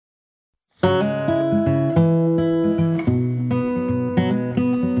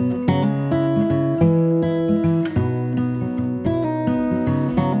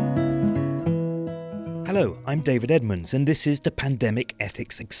I'm David Edmonds, and this is the Pandemic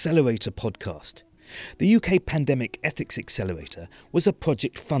Ethics Accelerator podcast. The UK Pandemic Ethics Accelerator was a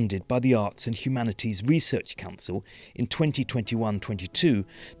project funded by the Arts and Humanities Research Council in 2021-22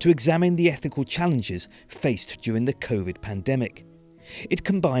 to examine the ethical challenges faced during the COVID pandemic. It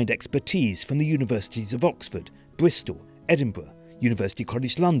combined expertise from the universities of Oxford, Bristol, Edinburgh, University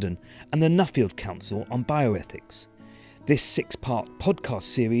College London and the Nuffield Council on Bioethics. This 6-part podcast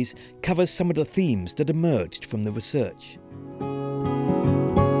series covers some of the themes that emerged from the research.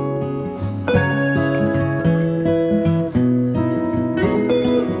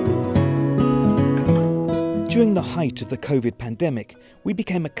 During the height of the COVID pandemic, we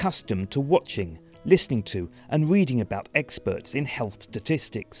became accustomed to watching, listening to and reading about experts in health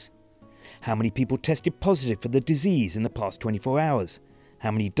statistics. How many people tested positive for the disease in the past 24 hours? How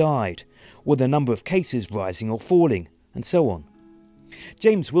many died? Were the number of cases rising or falling? And so on.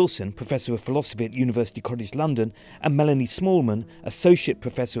 James Wilson, Professor of Philosophy at University College London, and Melanie M.Smallman, Associate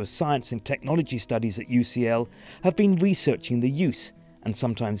Professor of Science and Technology Studies at UCL, have been researching the use, and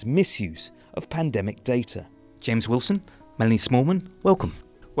sometimes misuse, of pandemic data. James Wilson, Melanie M.Smallman, welcome.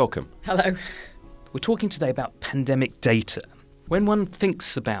 Welcome. Hello. We're talking today about pandemic data. When one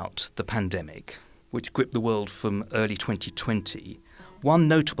thinks about the pandemic, which gripped the world from early 2020, one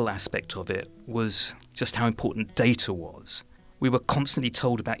notable aspect of it was just how important data was. We were constantly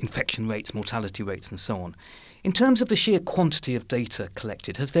told about infection rates, mortality rates and so on. In terms of the sheer quantity of data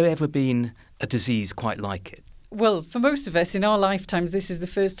collected, has there ever been a disease quite like it? Well, for most of us in our lifetimes, this is the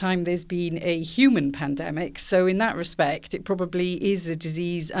first time there's been a human pandemic. So in that respect, it probably is a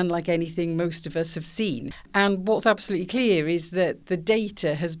disease unlike anything most of us have seen. And what's absolutely clear is that the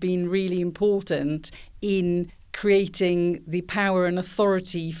data has been really important in creating the power and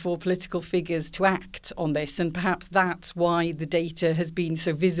authority for political figures to act on this. And perhaps that's why the data has been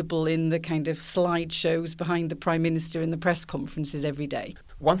so visible in the kind of slideshows behind the Prime Minister and the press conferences every day.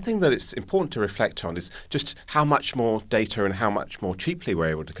 One thing that it's important to reflect on is just how much more data and how much more cheaply we're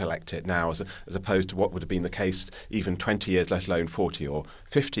able to collect it now as opposed to what would have been the case even 20 years, let alone 40 or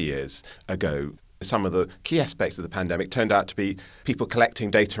 50 years ago. Some of the key aspects of the pandemic turned out to be people collecting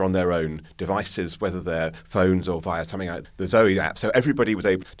data on their own devices, whether they're phones or via something like the Zoe app. So everybody was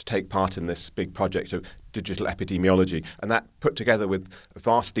able to take part in this big project of digital epidemiology. And that, put together with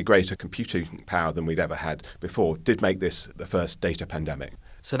vastly greater computing power than we'd ever had before, did make this the first data pandemic.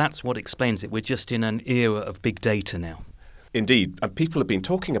 So that's what explains it. We're just in an era of big data now. Indeed, and people have been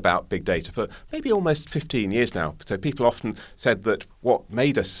talking about big data for maybe almost 15 years now. So people often said that what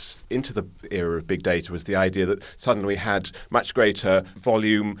made us into the era of big data was the idea that suddenly we had much greater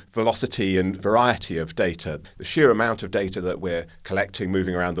volume, velocity and variety of data. The sheer amount of data that we're collecting,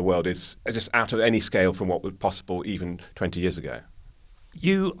 moving around the world is just out of any scale from what was possible even 20 years ago.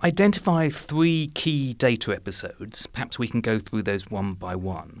 You identify 3 key data episodes. Perhaps we can go through those one by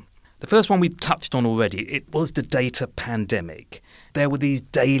one. The first one we've touched on already, it was the data pandemic. There were these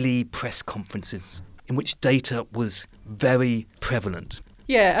daily press conferences in which data was very prevalent.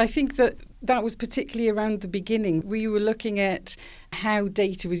 Yeah, I think that was particularly around the beginning. We were looking at how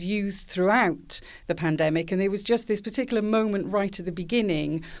data was used throughout the pandemic, and there was just this particular moment right at the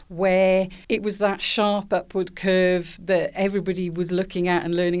beginning where it was that sharp upward curve that everybody was looking at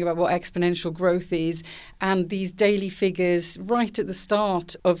and learning about what exponential growth is, and these daily figures right at the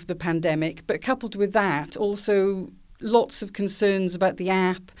start of the pandemic. But coupled with that, also lots of concerns about the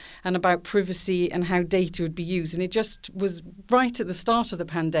app and about privacy and how data would be used. And it just was right at the start of the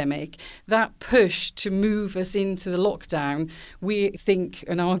pandemic, that push to move us into the lockdown, we think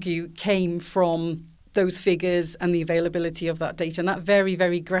and argue came from those figures and the availability of that data and that very,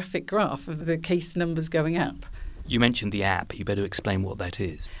 very graphic graph of the case numbers going up. You mentioned the app. You better explain what that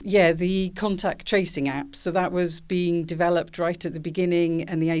is. Yeah, the contact tracing app. So that was being developed right at the beginning,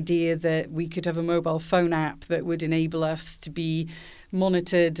 and the idea that we could have a mobile phone app that would enable us to be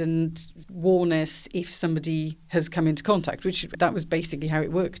monitored and warn us if somebody has come into contact, which that was basically how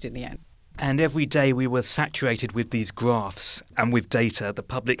it worked in the end. And every day we were saturated with these graphs and with data. The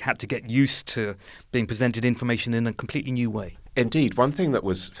public had to get used to being presented information in a completely new way. Indeed, one thing that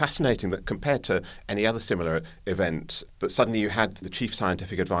was fascinating that compared to any other similar event, that suddenly you had the chief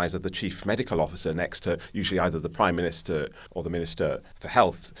scientific advisor, the chief medical officer next to usually either the Prime Minister or the Minister for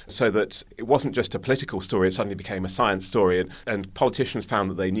Health, so that it wasn't just a political story, it suddenly became a science story, and politicians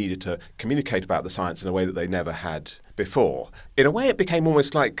found that they needed to communicate about the science in a way that they never had before. In a way, it became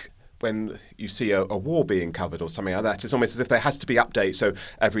almost like when you see a war being covered or something like that, it's almost as if there has to be updates. So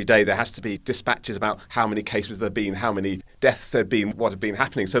every day there has to be dispatches about how many cases there have been, how many deaths there have been, what have been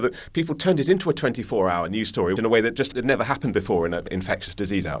happening, so that people turned it into a 24-hour news story in a way that just had never happened before in an infectious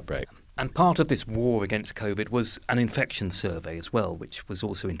disease outbreak. And part of this war against COVID was an infection survey as well, which was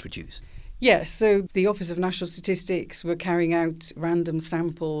also introduced. Yes, so the Office of National Statistics were carrying out random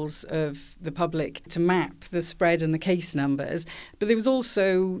samples of the public to map the spread and the case numbers. But there was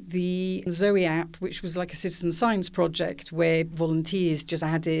also the Zoe app, which was like a citizen science project where volunteers just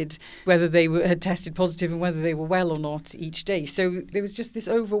added whether they had tested positive and whether they were well or not each day. So there was just this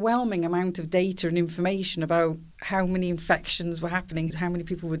overwhelming amount of data and information about how many infections were happening, how many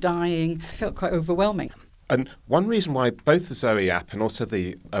people were dying. It felt quite overwhelming. And one reason why both the Zoe app and also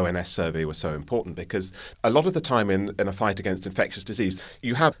the ONS survey were so important, because a lot of the time in a fight against infectious disease,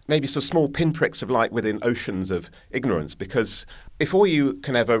 you have maybe some small pinpricks of light within oceans of ignorance, because if all you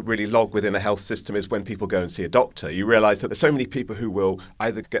can ever really log within a health system is when people go and see a doctor, you realise that there's so many people who will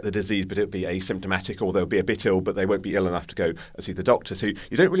either get the disease but it'll be asymptomatic, or they'll be a bit ill but they won't be ill enough to go and see the doctor. So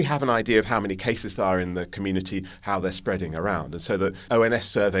you don't really have an idea of how many cases there are in the community, how they're spreading around. And so the ONS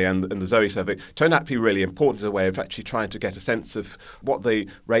survey and the Zoe survey turned out to be really important as a way of actually trying to get a sense of what the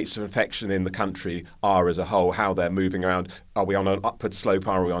rates of infection in the country are as a whole, how they're moving around. Are we on an upward slope?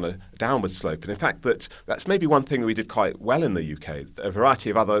 Are we on a downward slope? And in fact, that's maybe one thing that we did quite well in the UK. A variety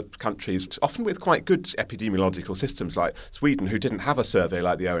of other countries, often with quite good epidemiological systems like Sweden, who didn't have a survey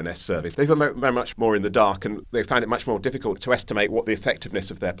like the ONS survey. They were very much more in the dark, and they found it much more difficult to estimate what the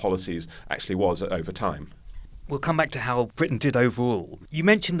effectiveness of their policies actually was over time. We'll come back to how Britain did overall. You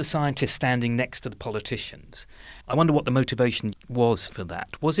mentioned the scientists standing next to the politicians. I wonder what the motivation was for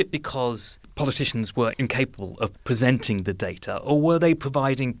that. Was it because politicians were incapable of presenting the data, or were they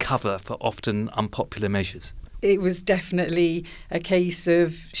providing cover for often unpopular measures? It was definitely a case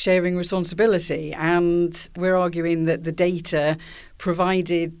of sharing responsibility, and we're arguing that the data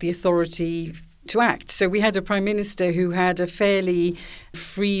provided the authority to act. So we had a Prime Minister who had a fairly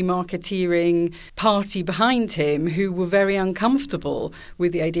free marketeering party behind him who were very uncomfortable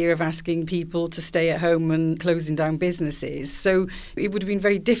with the idea of asking people to stay at home and closing down businesses. So it would have been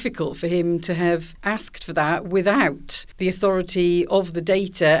very difficult for him to have asked for that without the authority of the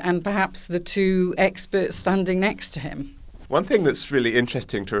data and perhaps the two experts standing next to him. One thing that's really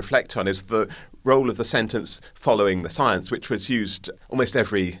interesting to reflect on is the role of the sentence following the science, which was used almost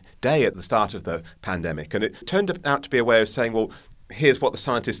every day at the start of the pandemic. And it turned out to be a way of saying, well, here's what the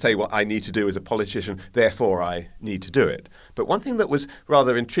scientists say what I need to do as a politician, therefore I need to do it. But one thing that was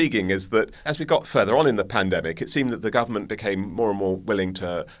rather intriguing is that as we got further on in the pandemic, it seemed that the government became more and more willing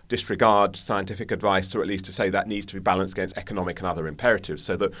to disregard scientific advice, or at least to say that needs to be balanced against economic and other imperatives.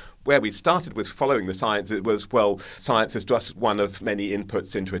 So that where we started with following the science, it was, well, science is just one of many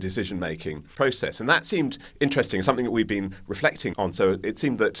inputs into a decision-making process. And that seemed interesting, something that we've been reflecting on. So it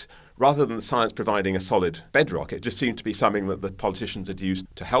seemed that rather than the science providing a solid bedrock, it just seemed to be something that the politicians had used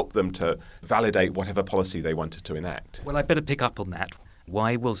to help them to validate whatever policy they wanted to enact. Well, I better pick up on that.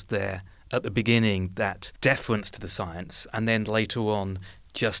 Why was there, at the beginning, that deference to the science, and then later on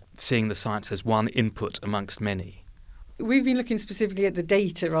just seeing the science as one input amongst many? We've been looking specifically at the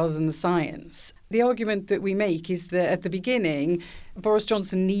data rather than the science. The argument that we make is that at the beginning, Boris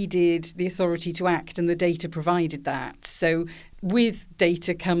Johnson needed the authority to act, and the data provided that. So with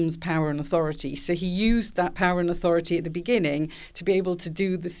data comes power and authority. So he used that power and authority at the beginning to be able to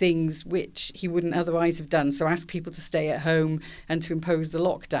do the things which he wouldn't otherwise have done. So ask people to stay at home and to impose the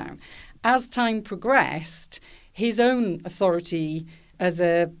lockdown. As time progressed, his own authority as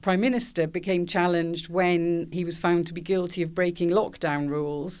a Prime Minister became challenged when he was found to be guilty of breaking lockdown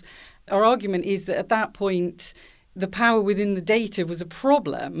rules. Our argument is that at that point, the power within the data was a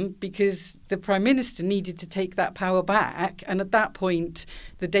problem because the Prime Minister needed to take that power back. And at that point,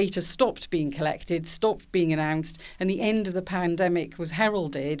 the data stopped being collected, stopped being announced, and the end of the pandemic was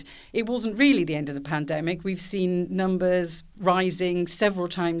heralded. It wasn't really the end of the pandemic. We've seen numbers rising several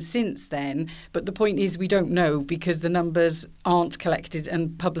times since then. But the point is we don't know because the numbers aren't collected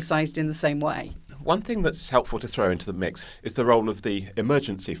and publicised in the same way. One thing that's helpful to throw into the mix is the role of the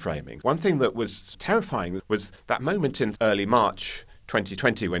emergency framing. One thing that was terrifying was that moment in early March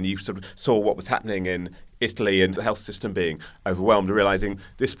 2020 when you sort of saw what was happening in Italy and the health system being overwhelmed, realising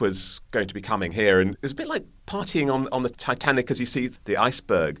this was going to be coming here. And it's a bit like partying on the Titanic as you see the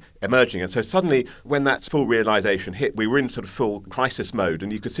iceberg emerging. And so suddenly, when that full realisation hit, we were in sort of full crisis mode.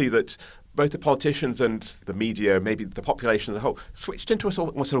 And you could see that both the politicians and the media, maybe the population as a whole, switched into a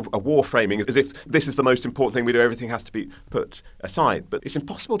sort of a war framing, as if this is the most important thing we do, everything has to be put aside. But it's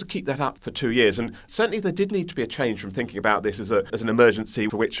impossible to keep that up for 2 years. And certainly there did need to be a change from thinking about this as an emergency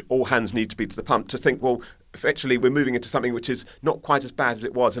for which all hands need to be to the pump, to think, well, effectively we're moving into something which is not quite as bad as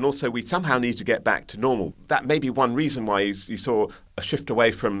it was, and also we somehow need to get back to normal. That may be one reason why you saw a shift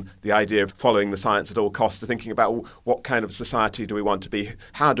away from the idea of following the science at all costs to thinking about, well, what kind of society do we want to be?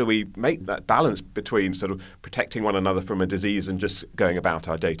 How do we make that balance between sort of protecting one another from a disease and just going about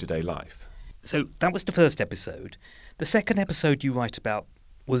our day-to-day life? So that was the first episode. The second episode you write about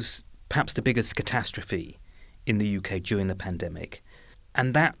was perhaps the biggest catastrophe in the UK during the pandemic,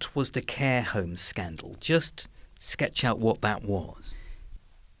 and that was the care home scandal. Just sketch out what that was.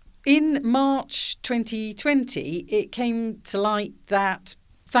 In March 2020, it came to light that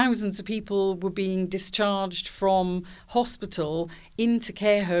thousands of people were being discharged from hospital into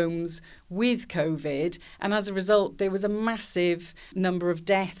care homes with COVID, and as a result, there was a massive number of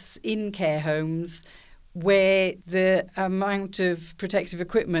deaths in care homes where the amount of protective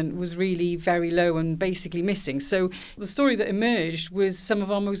equipment was really very low and basically missing. So the story that emerged was some of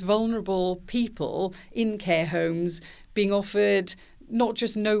our most vulnerable people in care homes being offered not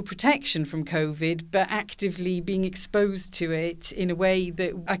just no protection from COVID, but actively being exposed to it in a way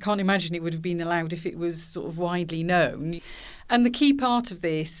that I can't imagine it would have been allowed if it was sort of widely known. And the key part of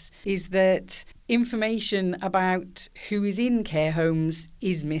this is that information about who is in care homes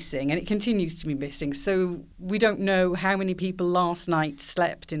is missing, and it continues to be missing. So we don't know how many people last night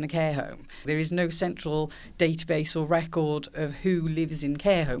slept in a care home. There is no central database or record of who lives in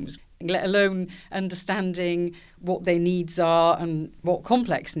care homes, let alone understanding what their needs are and what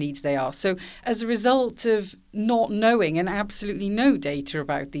complex needs they are. So as a result of not knowing and absolutely no data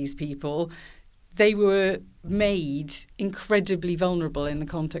about these people, they were made incredibly vulnerable in the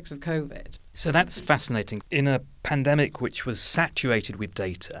context of COVID. So that's fascinating. In a pandemic which was saturated with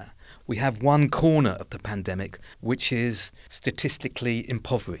data, we have one corner of the pandemic which is statistically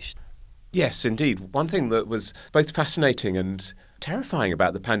impoverished. Yes, indeed. One thing that was both fascinating and terrifying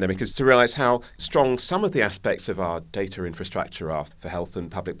about the pandemic is to realise how strong some of the aspects of our data infrastructure are for health and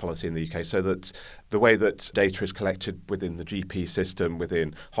public policy in the UK, so that the way that data is collected within the GP system,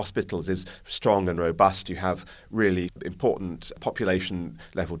 within hospitals, is strong and robust. You have really important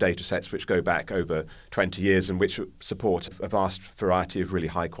population-level data sets which go back over 20 years and which support a vast variety of really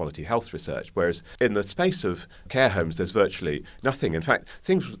high-quality health research, whereas in the space of care homes, there's virtually nothing. In fact,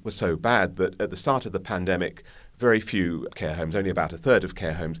 things were so bad that at the start of the pandemic, very few care homes, only about a third of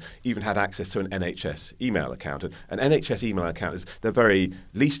care homes, even had access to an NHS email account. An NHS email account is the very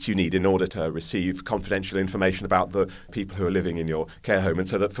least you need in order to receive confidential information about the people who are living in your care home. And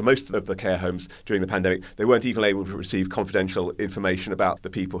so that for most of the care homes during the pandemic, they weren't even able to receive confidential information about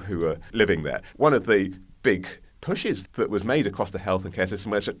the people who are living there. One of the big pushes that was made across the health and care system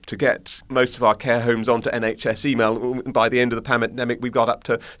was to get most of our care homes onto NHS email. By the end of the pandemic, we've got up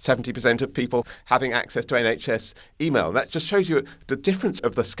to 70% of people having access to NHS email. And that just shows you the difference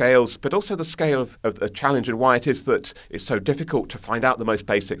of the scales, but also the scale of the challenge and why it is that it's so difficult to find out the most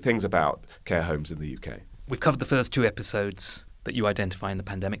basic things about care homes in the UK. We've covered the first two episodes that you identify in the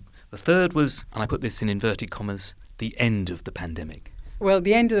pandemic. The third was, and I put this in inverted commas, the end of the pandemic. Well,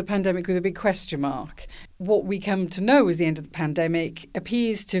 the end of the pandemic with a big question mark. What we come to know as the end of the pandemic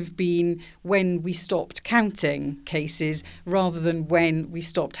appears to have been when we stopped counting cases rather than when we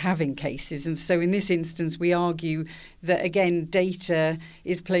stopped having cases. And so in this instance, we argue that, again, data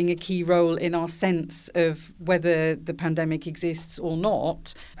is playing a key role in our sense of whether the pandemic exists or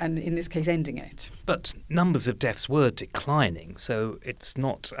not, and in this case, ending it. But numbers of deaths were declining, so it's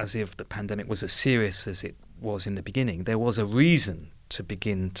not as if the pandemic was as serious as it was in the beginning. There was a reason to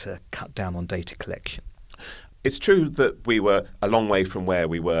begin to cut down on data collection. It's true that we were a long way from where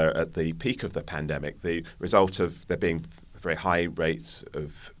we were at the peak of the pandemic. The result of there being very high rates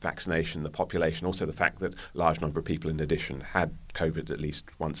of vaccination, the population, also the fact that a large number of people in addition had COVID at least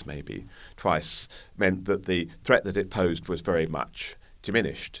once, maybe twice, meant that the threat that it posed was very much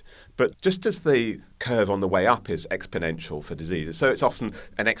diminished. But just as the curve on the way up is exponential for diseases, so it's often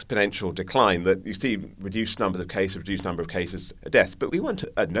an exponential decline that you see reduced numbers of cases, reduced number of cases, deaths. But we weren't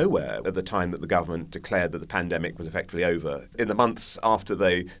at nowhere at the time that the government declared that the pandemic was effectively over. In the months after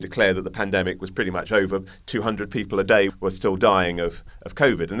they declared that the pandemic was pretty much over, 200 people a day were still dying of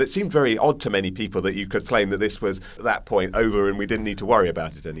COVID. And it seemed very odd to many people that you could claim that this was at that point over and we didn't need to worry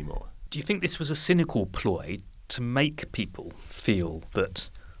about it anymore. Do you think this was a cynical ploy to make people feel that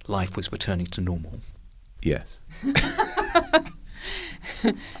life was returning to normal? Yes.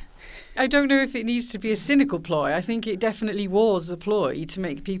 I don't know if it needs to be a cynical ploy. I think it definitely was a ploy to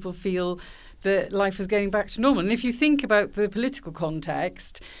make people feel that life was going back to normal. And if you think about the political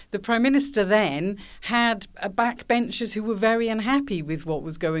context, the Prime Minister then had backbenchers who were very unhappy with what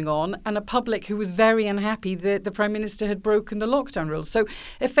was going on and a public who was very unhappy that the Prime Minister had broken the lockdown rules. So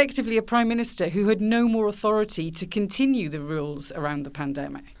effectively a Prime Minister who had no more authority to continue the rules around the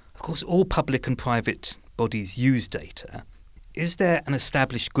pandemic. Of course, all public and private bodies use data. Is there an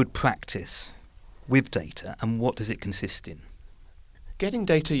established good practice with data, and what does it consist in? Getting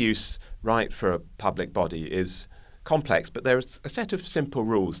data use right for a public body is complex, but there's a set of simple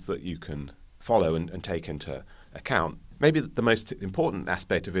rules that you can follow and take into account. Maybe the most important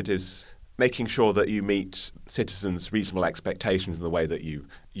aspect of it is making sure that you meet citizens' reasonable expectations in the way that you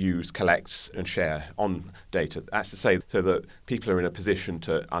use, collect and share on data. That's to say, so that people are in a position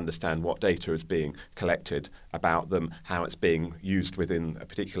to understand what data is being collected about them, how it's being used within a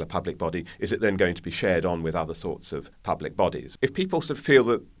particular public body. Is it then going to be shared on with other sorts of public bodies? If people sort of feel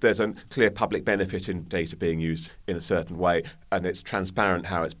that there's a clear public benefit in data being used in a certain way and it's transparent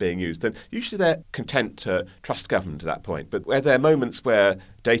how it's being used, then usually they're content to trust government at that point. But where there are moments where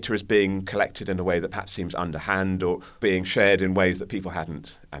data is being collected in a way that perhaps seems underhand or being shared in ways that people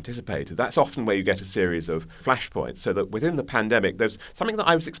hadn't anticipated, that's often where you get a series of flashpoints. So that within the pandemic, there's something that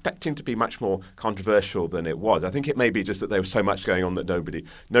I was expecting to be much more controversial than it was. I think it may be just that there was so much going on that nobody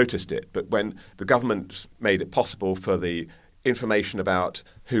noticed it. But when the government made it possible for the information about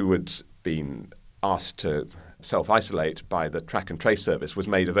who had been asked to self-isolate by the track and trace service was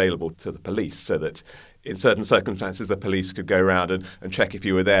made available to the police, so that in certain circumstances the police could go around and check if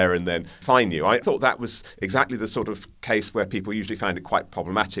you were there and then fine you. I thought that was exactly the sort of case where people usually find it quite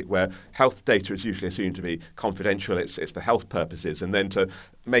problematic, where health data is usually assumed to be confidential, it's for health purposes, and then to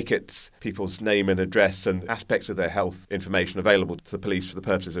make it people's name and address and aspects of their health information available to the police for the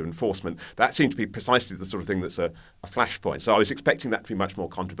purposes of enforcement, that seemed to be precisely the sort of thing that's a flashpoint. So I was expecting that to be much more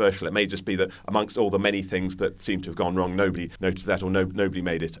controversial. It may just be that amongst all the many things that seem to have gone wrong, nobody noticed that or nobody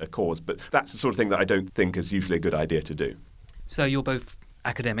made it a cause. But that's the sort of thing that I don't think is usually a good idea to do. So you're both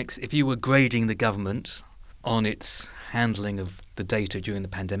academics. If you were grading the government on its handling of the data during the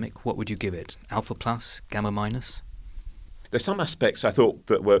pandemic, what would you give it? Alpha plus, gamma minus? There's some aspects I thought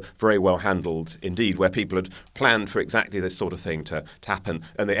that were very well handled indeed, where people had planned for exactly this sort of thing to happen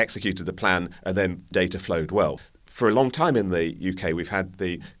and they executed the plan and then data flowed well. For a long time in the UK, we've had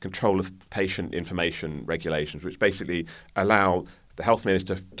the control of patient information regulations, which basically allow the health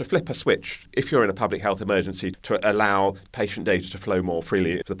minister to flip a switch, if you're in a public health emergency, to allow patient data to flow more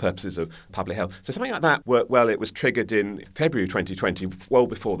freely for the purposes of public health. So something like that worked well. It was triggered in February 2020, well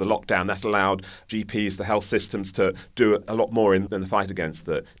before the lockdown. That allowed GPs, the health systems, to do a lot more in the fight against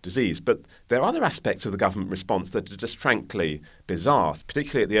the disease. But there are other aspects of the government response that are just frankly bizarre,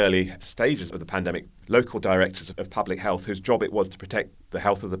 particularly at the early stages of the pandemic. Local directors of public health, whose job it was to protect the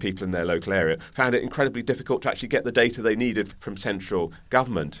health of the people in their local area, found it incredibly difficult to actually get the data they needed from central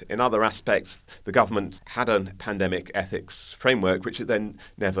government. In other aspects, the government had a pandemic ethics framework, which it then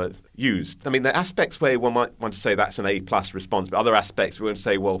never used. I mean, there are aspects where one might want to say that's an A-plus response, but other aspects we want to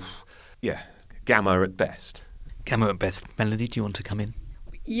say, well, yeah, gamma at best. Gamma at best. Melanie, do you want to come in?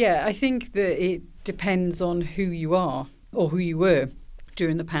 Yeah, I think that it depends on who you are or who you were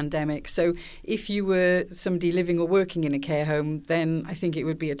during the pandemic. So if you were somebody living or working in a care home, then I think it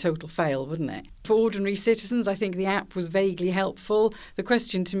would be a total fail, wouldn't it? For ordinary citizens, I think the app was vaguely helpful. The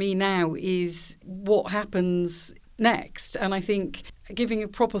question to me now is what happens next? And I think giving a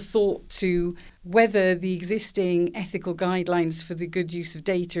proper thought to whether the existing ethical guidelines for the good use of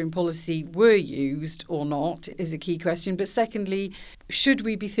data in policy were used or not is a key question. But secondly, should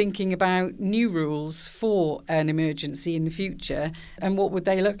we be thinking about new rules for an emergency in the future, and what would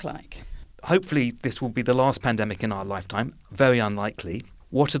they look like? Hopefully this will be the last pandemic in our lifetime. Very unlikely.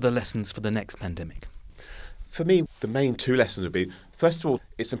 What are the lessons for the next pandemic? For me, the main two lessons would be, first of all,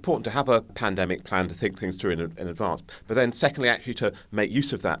 it's important to have a pandemic plan to think things through in advance. But then secondly, actually to make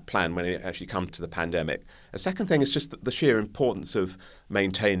use of that plan when it actually comes to the pandemic. A second thing is just the sheer importance of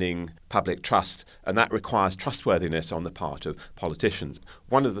maintaining public trust, and that requires trustworthiness on the part of politicians.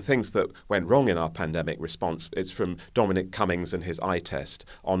 One of the things that went wrong in our pandemic response is from Dominic Cummings and his eye test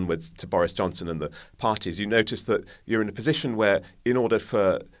onwards to Boris Johnson and the parties. You notice that you're in a position where, in order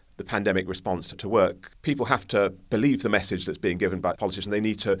for the pandemic response to work, people have to believe the message that's being given by politicians. They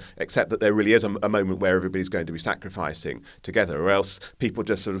need to accept that there really is a moment where everybody's going to be sacrificing together, or else people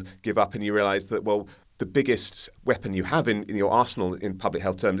just sort of give up and you realise that, well, the biggest weapon you have in your arsenal in public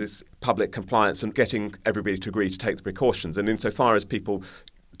health terms is public compliance and getting everybody to agree to take the precautions. And insofar as people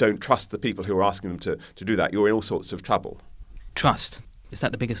don't trust the people who are asking them to do that, you're in all sorts of trouble. Trust. Is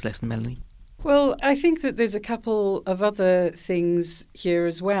that the biggest lesson, Melanie? Well, I think that there's a couple of other things here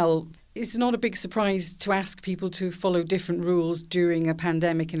as well. It's not a big surprise to ask people to follow different rules during a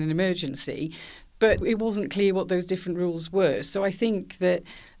pandemic and an emergency, but it wasn't clear what those different rules were. So I think that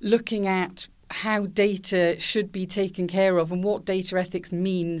looking at how data should be taken care of and what data ethics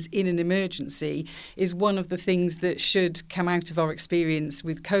means in an emergency is one of the things that should come out of our experience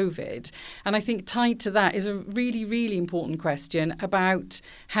with COVID. And I think tied to that is a really, really important question about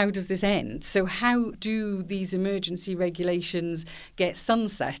how does this end? So how do these emergency regulations get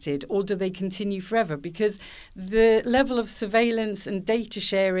sunsetted, or do they continue forever? Because the level of surveillance and data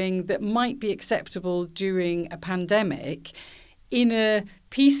sharing that might be acceptable during a pandemic in a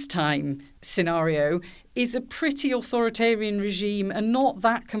peacetime scenario is a pretty authoritarian regime and not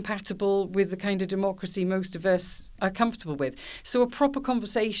that compatible with the kind of democracy most of us are comfortable with. So a proper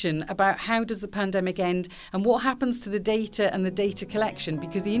conversation about how does the pandemic end and what happens to the data and the data collection,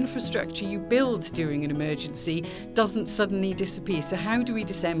 because the infrastructure you build during an emergency doesn't suddenly disappear. So how do we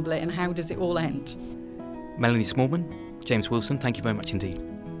disassemble it and how does it all end? Melanie Smallman, James Wilson, thank you very much indeed.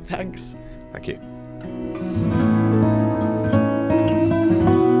 Thanks. Thank you.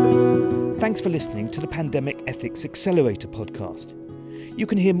 Thanks for listening to the Pandemic Ethics Accelerator podcast. You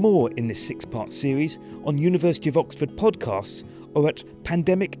can hear more in this 6-part series on University of Oxford podcasts or at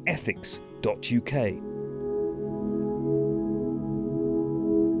pandemicethics.uk.